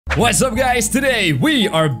What's up, guys? Today we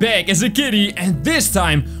are back as a kitty, and this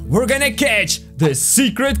time we're gonna catch the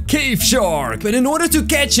secret cave shark. But in order to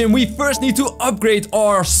catch him, we first need to upgrade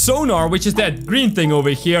our sonar, which is that green thing over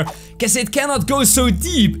here, because it cannot go so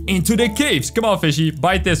deep into the caves. Come on, fishy,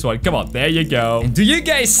 bite this one. Come on, there you go. And do you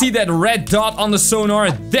guys see that red dot on the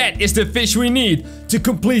sonar? That is the fish we need to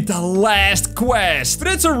complete the last quest. But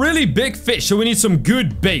it's a really big fish, so we need some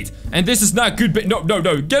good bait. And this is not good bait. No, no,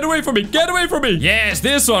 no. Get away from me. Get away from me. Yes,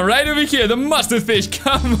 this one right over here. The mustard fish.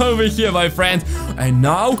 Come over here, my friend. And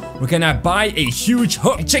now we're gonna buy a huge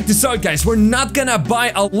hook. And check this out, guys. We're not gonna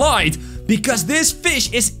buy a light because this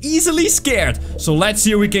fish is easily scared. So let's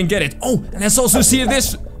see if we can get it. Oh, and let's also see if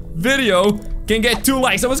this video can get 2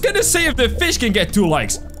 likes. I was gonna say if the fish can get 2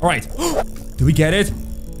 likes. All right. Do we get it?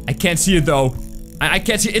 I can't see it, though. I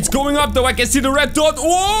can't see it. It's going up, though. I can see the red dot.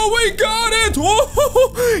 Oh, we got it.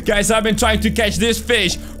 Whoa. Guys, I've been trying to catch this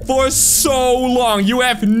fish for so long. You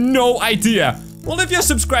have no idea. Well, if you're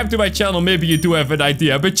subscribed to my channel, maybe you do have an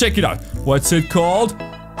idea. But check it out. What's it called?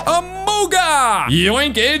 A moga.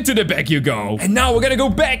 Yoink, into the back you go. And now we're gonna go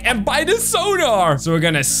back and buy the sonar. So we're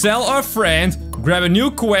gonna sell our friend, grab a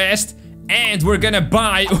new quest, and we're gonna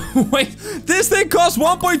buy... Wait, this thing costs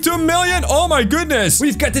 1.2 million? Oh my goodness.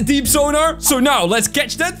 We've got the deep sonar. So now, let's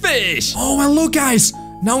catch that fish. Oh, and look, guys.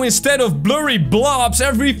 Now, instead of blurry blobs,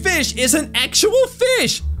 every fish is an actual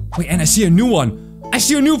fish. Wait, and I see a new one. I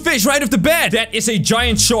see a new fish right off the bat. That is a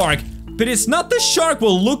giant shark. But it's not the shark we're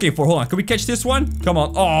looking for. Hold on, can we catch this one? Come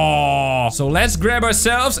on. Oh, so let's grab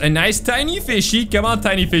ourselves a nice tiny fishy. Come on,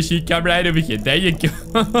 tiny fishy. Come right over here. There you go.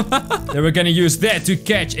 Then we're gonna use that to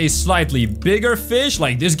catch a slightly bigger fish,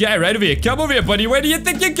 like this guy right over here. Come over here, buddy. Where do you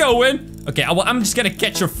think you're going? Okay, well, I'm just gonna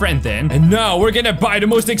catch your friend then. And now we're gonna buy the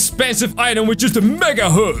most expensive item, which is the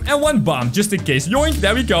mega hook. And 1 bomb, just in case. Yoink,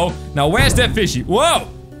 there we go. Now, where's that fishy? Whoa.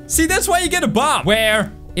 See, that's why you get a bomb.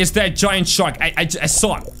 Where is that giant shark? I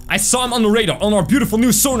saw him. I saw him on the radar, on our beautiful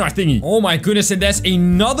new sonar thingy. Oh my goodness, and there's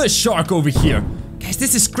another shark over here. Guys,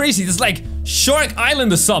 this is crazy. This is like Shark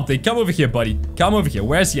Island or something. Come over here, buddy. Come over here.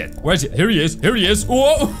 Where's he at? Where's he? Here he is. Here he is.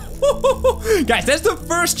 Whoa. Guys, that's the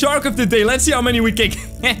first shark of the day. Let's see how many we can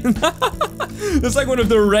catch. It's like one of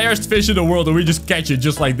the rarest fish in the world, and we just catch it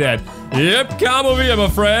just like that. Yep, come over here, my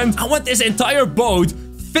friend. I want this entire boat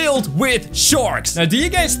filled with sharks. Now, do you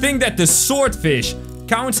guys think that the swordfish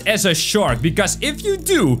counts as a shark? Because if you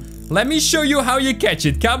do, let me show you how you catch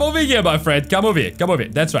it. Come over here, my friend. Come over here. Come over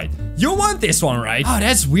here. That's right. You want this one, right? Oh,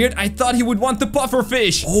 that's weird. I thought he would want the puffer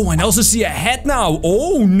fish. Oh, and I also see a head now.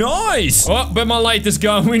 Oh, nice. Oh, but my light is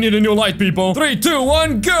gone. We need a new light, people. 3, 2,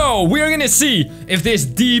 1, go. We are gonna see if this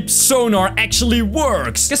deep sonar actually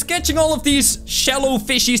works. Because catching all of these shallow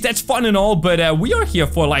fishies, that's fun and all, but we are here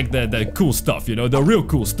for like the cool stuff, you know, the real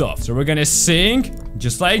cool stuff. So we're gonna sink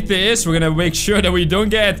just like this. We're gonna make sure that we don't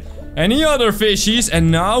get any other fishies. And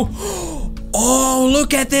now, oh,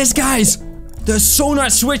 look at this, guys. The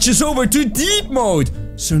sonar switches over to deep mode.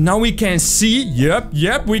 So now we can see, yep,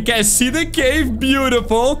 we can see the cave.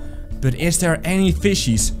 Beautiful. But is there any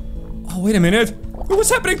fishies? Oh, wait a minute.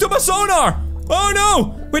 What's happening to my sonar? Oh,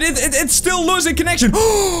 no. But it's still losing connection.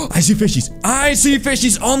 Oh, I see fishies. I see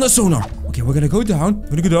fishies on the sonar. Okay, we're gonna go down. We're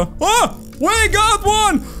gonna go down. Oh, we got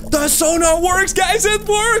one. The sonar works, guys. It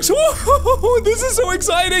works. Whoa, this is so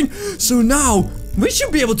exciting. So now we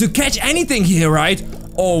should be able to catch anything here, right?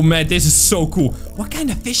 Oh, man, this is so cool. What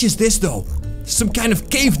kind of fish is this, though? Some kind of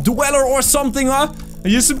cave dweller or something, huh? Are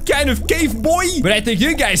you some kind of cave boy? But I think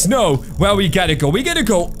you guys know where we gotta go. We gotta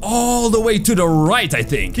go all the way to the right, I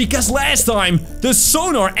think. Because last time, the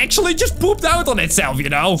sonar actually just pooped out on itself, you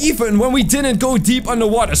know? Even when we didn't go deep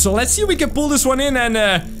underwater. So let's see if we can pull this one in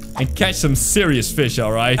and catch some serious fish,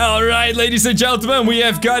 alright? Alright, ladies and gentlemen, we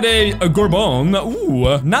have got a gourmand.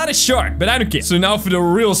 Ooh, not a shark, but I don't care. So now for the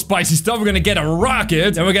real spicy stuff, we're gonna get a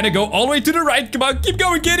rocket. And we're gonna go all the way to the right. Come on, keep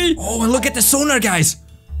going, kitty. Oh, and look at the sonar, guys.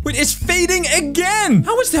 Wait, it's fading again.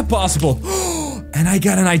 How is that possible? And I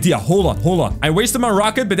got an idea. Hold on. I wasted my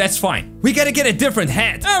rocket, but that's fine. We gotta get a different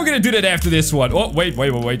hat. I'm gonna do that after this one. Oh, wait.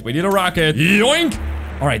 We need a rocket. Yoink.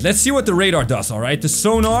 Alright, let's see what the radar does, alright? The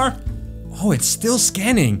sonar. Oh, it's still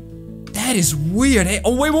scanning. That is weird. Hey,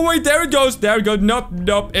 oh, wait. There it goes.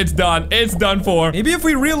 Nope. It's done. It's done for. Maybe if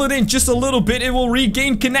we reel it in just a little bit, it will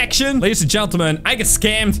regain connection. Ladies and gentlemen, I get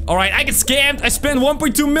scammed. All right, I get scammed. I spent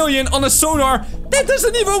 1.2 million on a sonar. That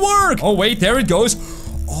doesn't even work. Oh, wait. There it goes.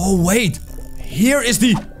 Oh, wait. Here is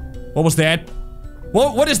the... What was that?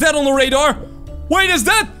 What is that on the radar? Wait, is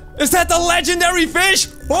that the legendary fish?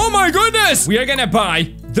 Oh my goodness! We are gonna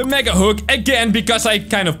buy the mega hook again because I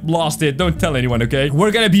kind of lost it. Don't tell anyone, okay?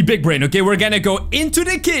 We're gonna be big brain, okay? We're gonna go into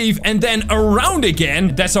the cave and then around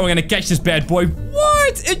again. That's how we're gonna catch this bad boy.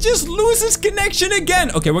 What? It just loses connection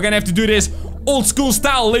again. Okay, we're gonna have to do this old school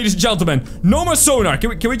style, ladies and gentlemen. No more sonar.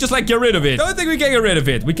 Can we just like get rid of it? Don't think we can get rid of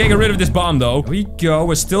it. We can't get rid of this bomb though. Here we go.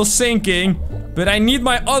 We're still sinking. But I need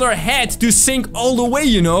my other head to sink all the way,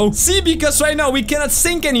 you know? See, because right now we cannot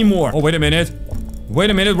sink anymore. Oh, wait a minute. Wait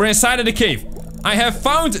a minute. We're inside of the cave. I have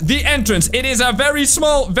found the entrance. It is a very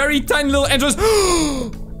small, very tiny little entrance.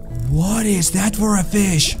 What is that for a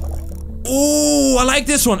fish? Oh, I like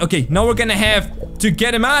this one. Okay, now we're gonna have to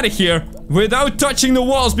get him out of here without touching the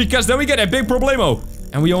walls because then we get a big problemo.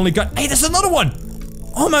 And we only got... Hey, there's another one.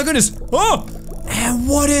 Oh my goodness. Oh, and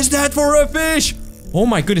what is that for a fish? Oh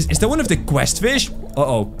my goodness, is that one of the quest fish?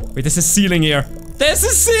 Uh-oh. Wait, there's a ceiling here. There's a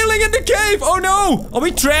ceiling in the cave! Oh no! Are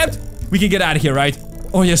we trapped? We can get out of here, right?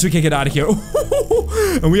 Oh yes, we can get out of here.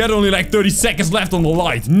 And we had only like 30 seconds left on the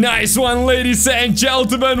light. Nice one, ladies and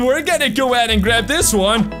gentlemen. We're gonna go ahead and grab this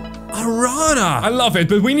one. Arana! I love it,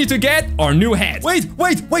 but we need to get our new head. Wait!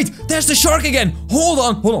 There's the shark again! Hold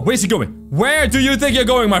on! Where's he going? Where do you think you're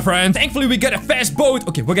going, my friend? Thankfully, we got a fast boat.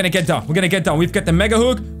 Okay, we're gonna get down. We've got the mega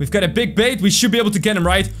hook. We've got a big bait. We should be able to get him,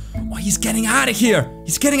 right? Oh, he's getting out of here.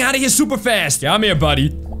 He's getting out of here super fast. Come here,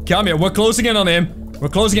 buddy. Come here. We're closing in on him. We're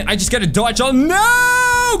closing in. I just gotta dodge on.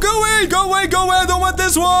 No! Go away! I don't want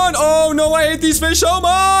this one. Oh, no, I hate these fish so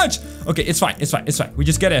much. Okay, it's fine. We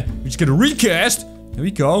just gotta recast. There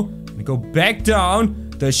we go. We go back down.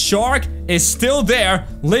 The shark is still there.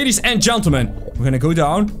 Ladies and gentlemen, we're gonna go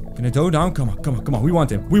down. Come on. We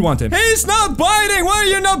want him. He's not biting. Why are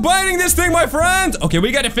you not biting this thing, my friend? Okay,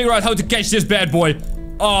 we gotta figure out how to catch this bad boy.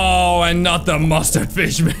 Oh, and not the mustard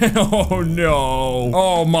fish, man. Oh, no.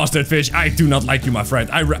 Oh, mustard fish. I do not like you, my friend.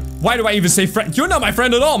 Why do I even say friend? You're not my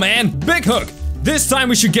friend at all, man. Big hook. This time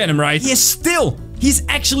we should get him, right? He is still. He's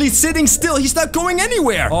actually sitting still. He's not going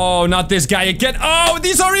anywhere. Oh, not this guy again. Oh,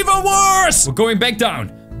 these are even worse. We're going back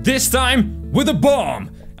down. This time with a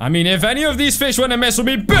bomb. I mean, if any of these fish want to mess with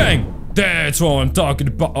me, bang! That's what I'm talking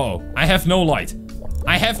about. Oh, I have no light.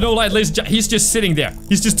 Ladies. He's just sitting there.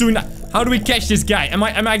 He's just doing that. How do we catch this guy? Am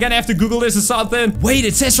I gonna have to Google this or something? Wait,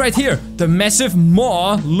 it says right here. The massive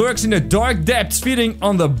maw lurks in the dark depths, feeding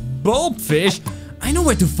on the bulbfish. I know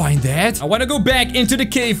where to find that. I want to go back into the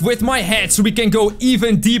cave with my head so we can go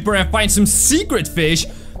even deeper and find some secret fish.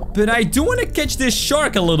 But I do want to catch this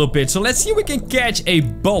shark a little bit. So let's see if we can catch a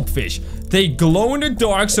bulbfish. They glow in the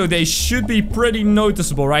dark, so they should be pretty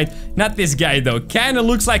noticeable, right? Not this guy, though. Kinda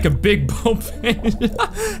looks like a big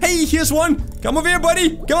bulbfish. Hey, here's one. Come over here,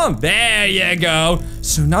 buddy. Come on. There you go.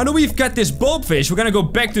 So now that we've got this bulbfish, we're gonna go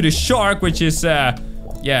back to the shark, which is,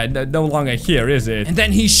 yeah, no longer here, is it? And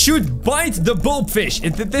then he should bite the bulbfish.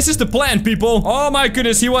 This is the plan, people. Oh my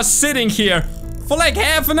goodness, he was sitting here for like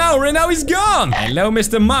half an hour and now he's gone. Hello,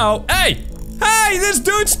 Mr. Mao. Hey! Hey, this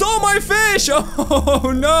dude stole my fish!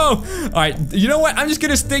 Oh, no. Alright, you know what? I'm just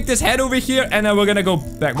gonna stick this head over here and then we're gonna go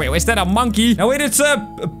back. Wait, is that a monkey? No, wait, it's a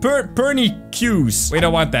pernicuse. We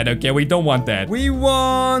don't want that, okay? We don't want that. We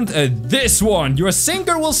want this one. Your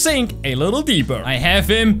sinker will sink a little deeper. I have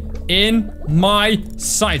him in my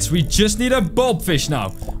sights. We just need a bulbfish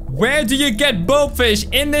now. Where do you get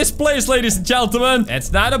bulbfish in this place, ladies and gentlemen?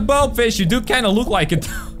 That's not a bulbfish. You do kind of look like it.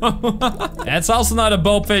 That's also not a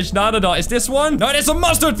bulbfish. Not at all. Is this one? No, that's a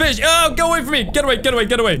mustard fish. Oh, go away from me. Get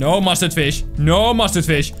away. No mustard fish.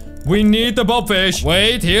 We need the bulbfish.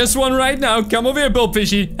 Wait, here's one right now. Come over here,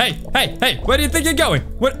 bulbfishy. Hey. Where do you think you're going?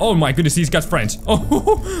 What? Oh my goodness, he's got friends.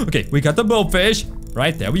 Oh, okay. We got the bulbfish.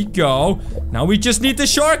 Right, there we go. Now we just need the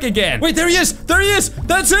shark again. Wait, there he is.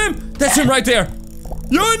 That's him right there.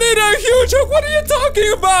 You need a huge hook. What are you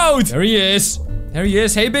talking about? There he is.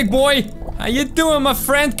 Hey, big boy. How you doing, my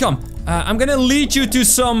friend? Come. I'm gonna lead you to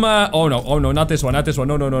some, oh no, not this one. No.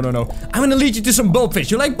 I'm gonna lead you to some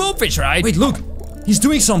bulbfish. You like bulbfish, right? Wait, look. He's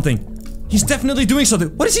doing something. He's definitely doing something.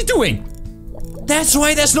 What is he doing? That's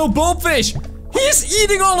why there's no bulbfish. He's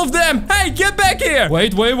eating all of them. Hey, get back here.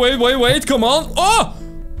 Wait. Come on. Oh,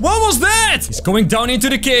 what was that? He's going down into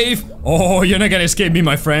the cave. Oh, you're not gonna escape me,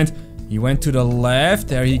 my friend. He went to the left.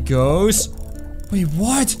 There he goes. Wait,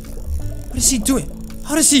 what? What is he doing?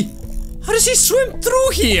 How does he swim through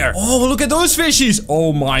here? Oh, look at those fishies.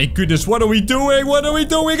 Oh my goodness, what are we doing?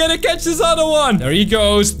 We gotta catch this other one. There he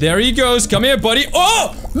goes. Come here, buddy.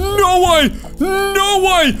 Oh, no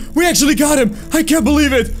way. We actually got him. I can't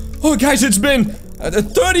believe it. Oh, guys, it's been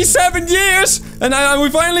 37 years and we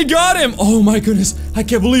finally got him. Oh my goodness, I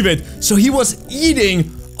can't believe it. So he was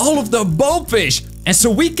eating all of the bulbfish. And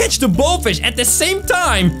so we catch the bulbfish at the same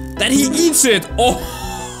time that he eats it. Oh,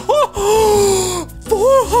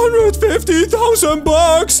 450,000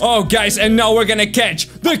 bucks. Oh, guys, and now we're gonna catch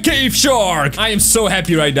the cave shark. I am so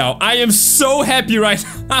happy right now. I am so happy right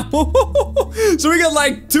now. So we got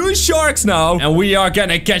like 2 sharks now, and we are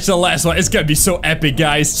gonna catch the last one. It's gonna be so epic,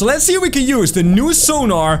 guys. So let's see if we can use the new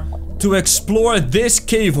sonar to explore this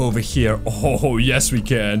cave over here. Oh, yes, we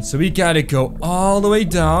can. So we gotta go all the way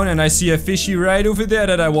down, and I see a fishy right over there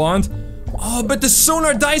that I want. Oh, but the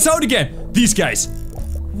sonar dies out again. These guys.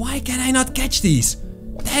 Why can I not catch these?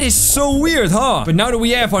 That is so weird, huh? But now that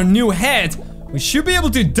we have our new head, we should be able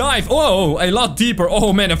to dive. Oh, a lot deeper.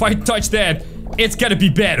 Oh, man, if I touch that, it's gonna be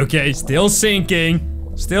bad, okay? Still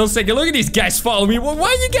sinking. Still sinking. Look at these guys following me. Why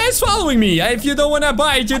are you guys following me? If you don't wanna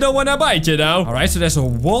bite, you don't wanna bite, you know? Alright, so there's a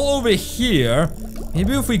wall over here.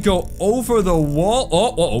 Maybe if we go over the wall.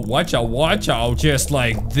 Oh, watch out, watch out. Just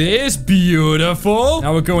like this. Beautiful.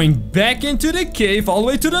 Now we're going back into the cave all the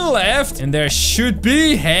way to the left. And there should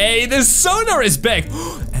be... Hey, the sonar is back.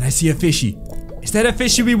 And I see a fishy. Is that a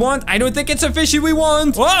fishy we want? I don't think it's a fishy we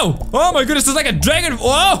want. Whoa. Oh my goodness, there's like a dragon.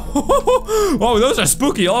 Whoa. Oh, those are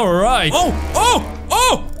spooky. All right. Oh,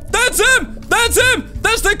 that's him. That's him.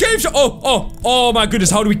 That's the cave shark. Oh my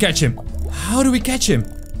goodness. How do we catch him? How do we catch him?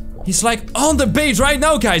 He's like on the bait right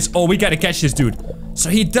now, guys. Oh, we gotta catch this dude.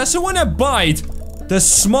 So he doesn't want to bite the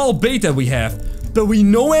small bait that we have, but we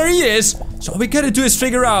know where he is. So all we gotta do is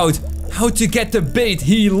figure out how to get the bait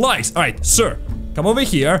he likes. All right, sir, come over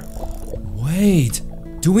here. Wait,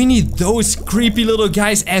 do we need those creepy little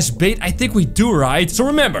guys as bait? I think we do, right? So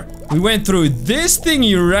remember, we went through this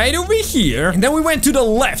thingy right over here, and then we went to the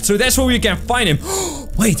left, so that's where we can find him.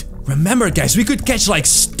 Wait, remember, guys, we could catch like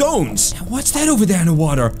stones. And what's that over there in the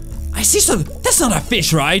water? I see some. That's not a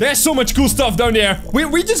fish, right? There's so much cool stuff down there.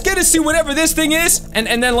 We just gotta see whatever this thing is, and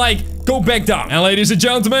then like go back down. And ladies and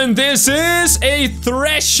gentlemen, this is a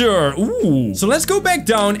thresher. Ooh. So let's go back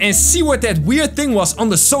down and see what that weird thing was on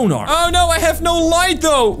the sonar. Oh no, I have no light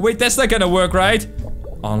though. Wait, that's not gonna work, right?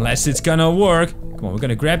 Unless it's gonna work. Come on, we're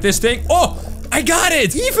gonna grab this thing. Oh, I got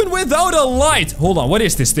it! Even without a light. Hold on, what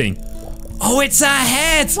is this thing? Oh, it's a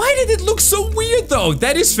head! Why did it look so weird, though?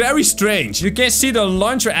 That is very strange. You can see the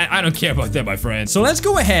launcher. I don't care about that, my friend. So let's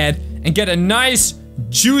go ahead and get a nice,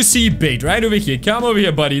 juicy bait right over here. Come over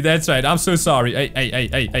here, buddy. That's right. I'm so sorry.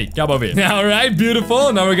 Hey, come over here. All right,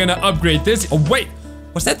 beautiful. Now we're gonna upgrade this. Oh, wait.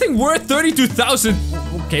 Was that thing worth 32,000?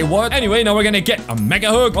 Okay, what? Anyway, now we're gonna get a mega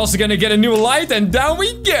hook. Also gonna get a new light, and down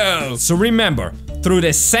we go. So remember, through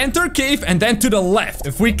the center cave and then to the left.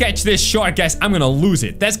 If we catch this shark, guys, I'm gonna lose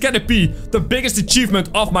it. That's gonna be the biggest achievement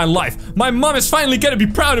of my life. My mom is finally gonna be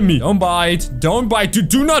proud of me. Don't bite. Don't bite.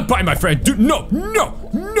 Do not bite, my friend. No.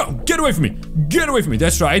 Get away from me. Get away from me.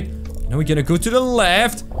 That's right. Now we're gonna go to the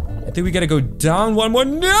left. I think we gotta go down one more.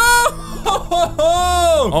 No!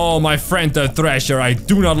 Oh, my friend, the Thrasher. I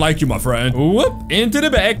do not like you, my friend. Whoop. Into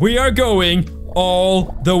the back. We are going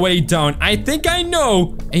all the way down. I think I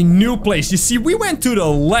know a new place. You see, we went to the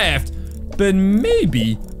left, but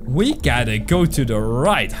maybe we gotta go to the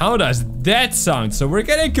right. How does that sound? So we're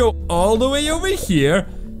gonna go all the way over here,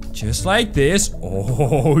 just like this.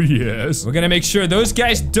 Oh, yes. We're gonna make sure those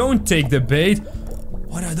guys don't take the bait.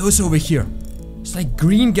 What are those over here? It's like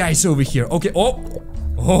green guys over here. Okay. Oh,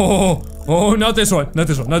 not this one. Not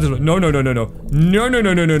this one. Not this one. No. No.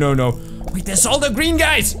 Wait, there's all the green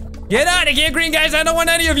guys. Get out of here, green guys. I don't want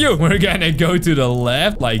any of you. We're gonna go to the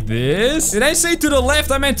left like this. Did I say to the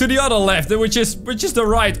left? I meant to the other left, which is the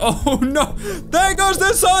right. Oh, no. There goes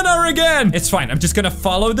the sonar again. It's fine. I'm just gonna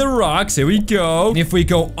follow the rocks. Here we go. And if we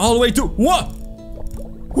go all the way to... What?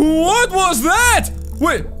 What was that?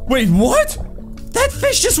 Wait, what? That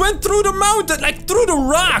fish just went through the mountain, like through the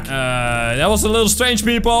rock. That was a little strange,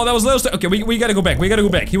 people. That was a little strange. Okay, we gotta go back. We gotta go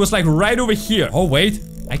back. He was like right over here. Oh, wait.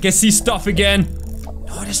 I can see stuff again.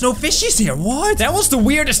 Oh, there's no fishies here. What? That was the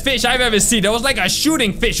weirdest fish I've ever seen. That was like a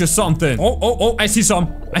shooting fish or something. Oh, I see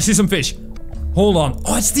some. I see some fish. Hold on.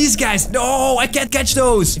 Oh, it's these guys. No, I can't catch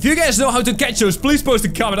those. If you guys know how to catch those, please post a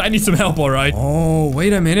comment. I need some help, all right? Oh,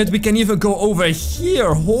 wait a minute. We can even go over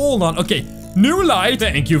here. Hold on. Okay, new light.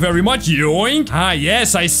 Thank you very much. Yoink. Ah,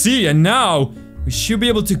 yes, I see. And now we should be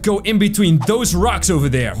able to go in between those rocks over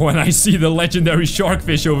there. When I see the legendary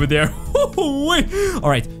sharkfish over there. Oh, wait. All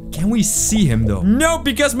right. Can we see him though? No,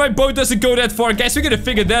 because my boat doesn't go that far. Guys, we're gonna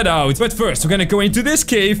figure that out. But first, we're gonna go into this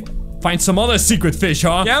cave. Find some other secret fish,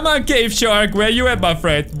 huh? Come on, cave shark. Where you at, my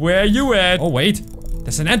friend? Where you at? Oh, wait.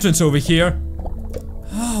 There's an entrance over here.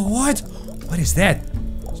 Oh, what? What is that?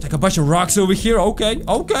 It's like a bunch of rocks over here. Okay.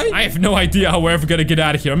 I have no idea how we're ever gonna get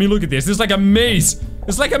out of here. I mean, look at this. There's like a maze.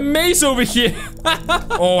 There's like a maze over here.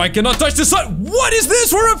 Oh, I cannot touch the sun. What is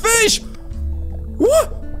this for a fish?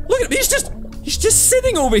 What? Look at him. He's just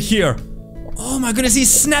sitting over here. Oh my goodness, he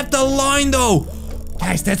snapped the line though.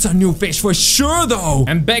 Guys, that's a new fish for sure though.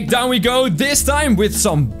 And back down we go, this time with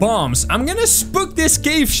some bombs. I'm gonna spook this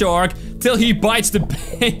cave shark till he bites the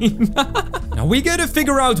bait. Now we gotta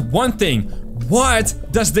figure out one thing. What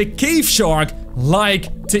does the cave shark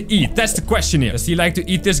like to eat? That's the question here. Does he like to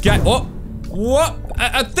eat this guy? Oh, what?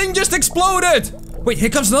 A thing just exploded. Wait, here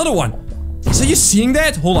comes another one. So you seeing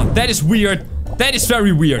that? Hold on, that is weird. That is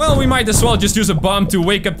very weird. Well, we might as well just use a bomb to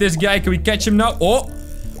wake up this guy. Can we catch him now? Oh,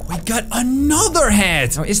 we got another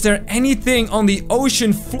head. Now, is there anything on the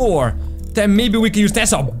ocean floor that maybe we can use?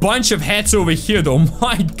 There's a bunch of heads over here though.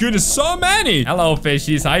 My goodness, so many. Hello,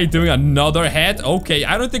 fishies. How you doing? Another head? Okay,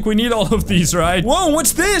 I don't think we need all of these, right? Whoa,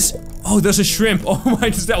 what's this? Oh, there's a shrimp. Oh my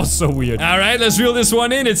goodness, that was so weird. All right, let's reel this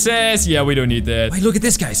one in. It says, yeah, we don't need that. Wait, look at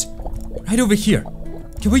this, guys. Right over here.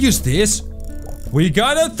 Can we use this? We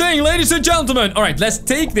got a thing, ladies and gentlemen. All right, let's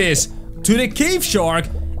take this to the cave shark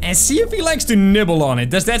and see if he likes to nibble on it.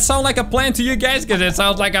 Does that sound like a plan to you guys? Because it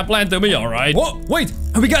sounds like a plan to me, all right? Whoa, wait,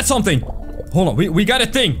 and we got something. Hold on, we got a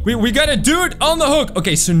thing. We got a dude on the hook.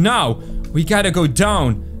 Okay, so now we gotta go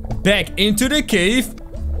down, back into the cave,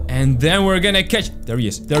 and then we're gonna catch... There he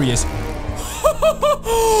is, there he is.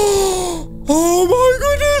 Oh my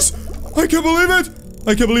goodness! I can't believe it!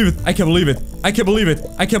 I can't believe it. I can't believe it. I can't believe it.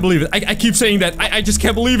 I can't believe it. I keep saying that. I just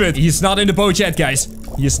can't believe it. He's not in the boat yet, guys.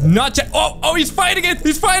 He is not yet. Oh, he's fighting it.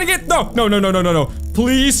 He's fighting it. No.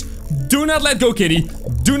 Please do not let go, kitty.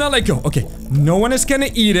 Do not let go. Okay. No one is gonna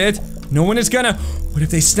eat it. No one is gonna... What if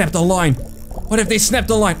they snap the line? What if they snap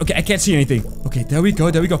the line? Okay, I can't see anything. Okay, there we go.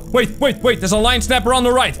 There we go. Wait. There's a line snapper on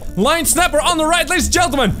the right. Line snapper on the right, ladies and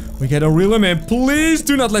gentlemen. We gotta reel him in. Please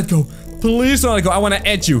do not let go. Please do not let go. I want to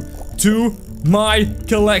add you to my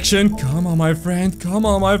collection. Come on, my friend. Come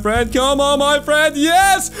on, my friend. Come on, my friend.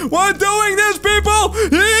 Yes! We're doing this, people!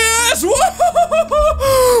 Yes!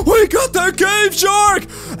 We got the cave shark!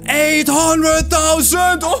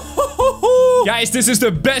 800,000! Guys, this is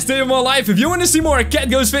the best day of my life. If you want to see more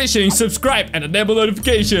Cat Goes Fishing, subscribe and enable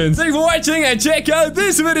notifications. Thanks for watching and check out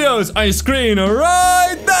these videos on your screen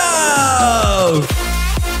right now!